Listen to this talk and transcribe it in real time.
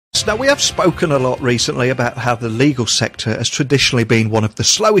audience. Now, we have spoken a lot recently about how the legal sector has traditionally been one of the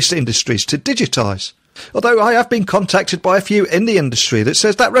slowest industries to digitise. Although I have been contacted by a few in the industry that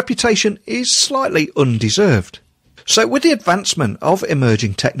says that reputation is slightly undeserved. So with the advancement of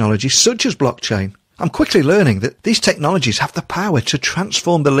emerging technologies such as blockchain, I'm quickly learning that these technologies have the power to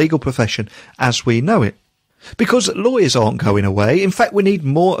transform the legal profession as we know it. Because lawyers aren't going away, in fact we need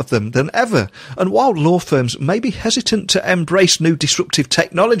more of them than ever. And while law firms may be hesitant to embrace new disruptive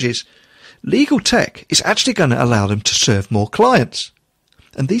technologies, legal tech is actually going to allow them to serve more clients.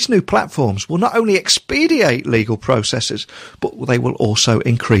 And these new platforms will not only expedite legal processes, but they will also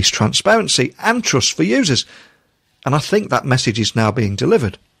increase transparency and trust for users. And I think that message is now being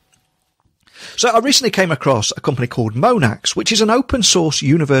delivered. So I recently came across a company called Monax, which is an open source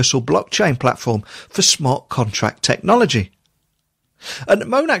universal blockchain platform for smart contract technology. And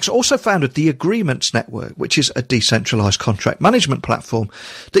Monax also founded the Agreements Network, which is a decentralized contract management platform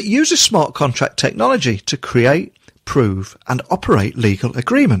that uses smart contract technology to create, prove and operate legal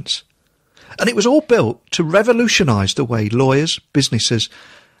agreements. And it was all built to revolutionize the way lawyers, businesses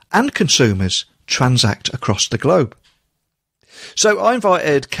and consumers transact across the globe. So I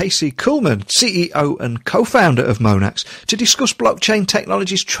invited Casey Kuhlman, CEO and co-founder of Monax, to discuss blockchain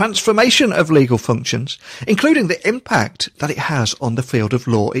technology's transformation of legal functions, including the impact that it has on the field of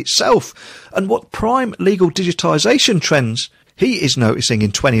law itself, and what prime legal digitisation trends he is noticing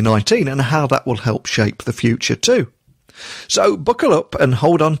in 2019 and how that will help shape the future too. So buckle up and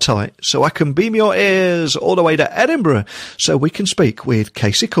hold on tight so I can beam your ears all the way to Edinburgh so we can speak with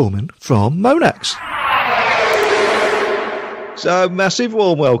Casey Kuhlman from Monax. So, massive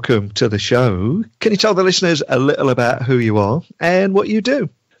warm welcome to the show. Can you tell the listeners a little about who you are and what you do?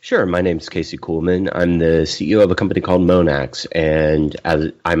 Sure. My name's Casey Kuhlman. I'm the CEO of a company called Monax, and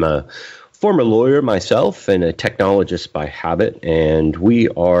I'm a former lawyer myself and a technologist by habit, and we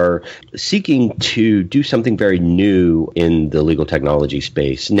are seeking to do something very new in the legal technology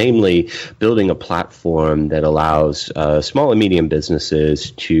space, namely building a platform that allows small and medium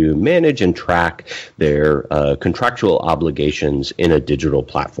businesses to manage and track their contractual obligations in a digital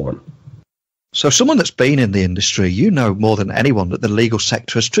platform. So someone that's been in the industry, you know more than anyone that the legal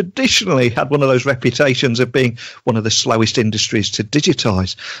sector has traditionally had one of those reputations of being one of the slowest industries to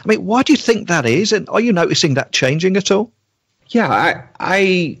digitise. I mean, why do you think that is? And are you noticing that changing at all? Yeah,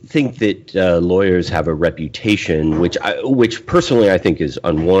 I think that lawyers have a reputation, which personally I think is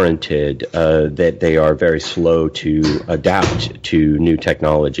unwarranted, that they are very slow to adapt to new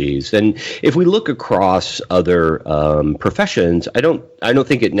technologies. And if we look across other professions, I don't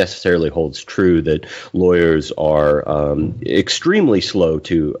think it necessarily holds true that lawyers are extremely slow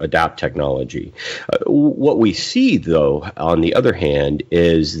to adapt technology. What we see, though, on the other hand,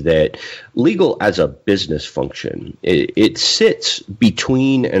 is that legal as a business function, it sits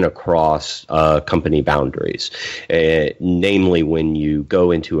between and across company boundaries. Namely, when you go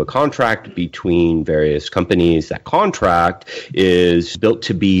into a contract between various companies, that contract is built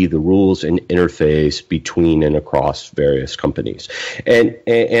to be the rules and interface between and across various companies.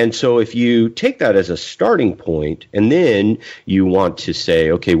 And so if you take that as a starting point, and then you want to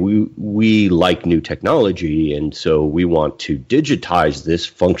say, okay, we like new technology, and so we want to digitize this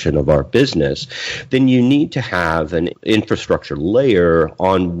function of our business, then you need to have an infrastructure layer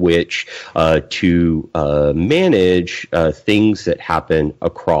on which to manage things that happen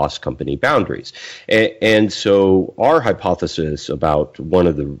across company boundaries. And so our hypothesis about one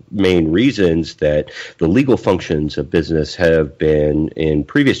of the main reasons that the legal functions of business have been in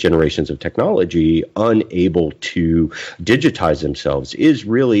previous generations of technology unable to digitize themselves is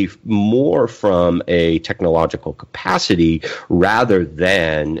really more from a technological capacity rather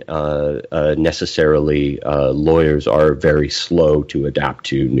than necessarily lawyers are very slow to adapt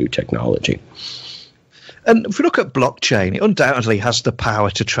to new technology. And if we look at blockchain, it undoubtedly has the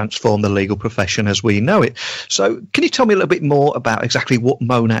power to transform the legal profession as we know it. So can you tell me a little bit more about exactly what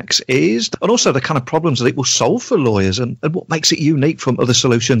Monax is and also the kind of problems that it will solve for lawyers and what makes it unique from other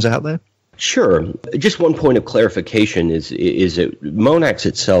solutions out there? Sure. Just one point of clarification is that Monax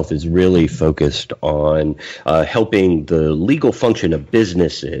itself is really focused on helping the legal function of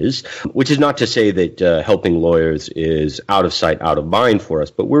businesses, which is not to say that helping lawyers is out of sight, out of mind for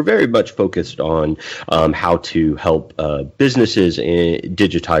us, but we're very much focused on how to help businesses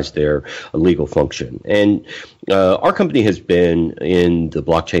digitize their legal function. And Our company has been in the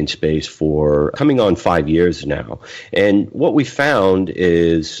blockchain space for coming on 5 years now. And what we found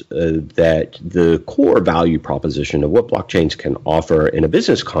is that the core value proposition of what blockchains can offer in a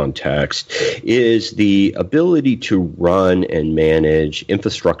business context is the ability to run and manage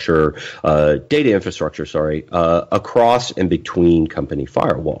infrastructure, data infrastructure, across and between company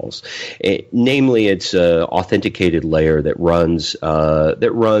firewalls. Namely, it's an authenticated layer that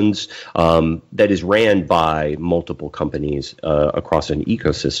is ran by multiple companies across an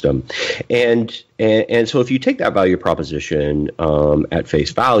ecosystem. And so if you take that value proposition at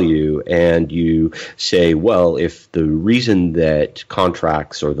face value and you say, well, if the reason that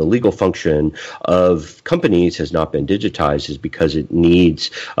contracts or the legal function of companies has not been digitized is because it needs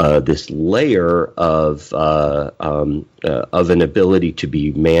this layer of an ability to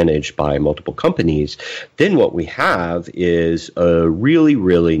be managed by multiple companies, then what we have is a really,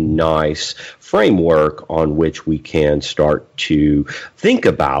 really nice framework on which we can start to think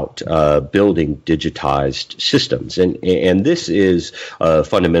about building digitized systems. And this is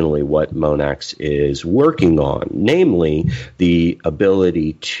fundamentally what Monax is working on, namely the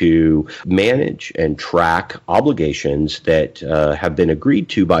ability to manage and track obligations that have been agreed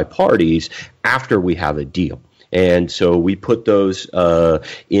to by parties after we have a deal. And so we put those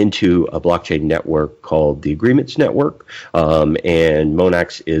into a blockchain network called the Agreements Network. And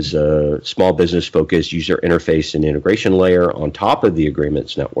Monax is a small business-focused user interface and integration layer on top of the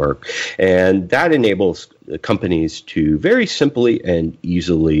Agreements Network. And that enables companies to very simply and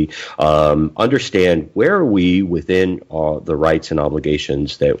easily understand where are we within the rights and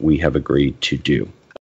obligations that we have agreed to do.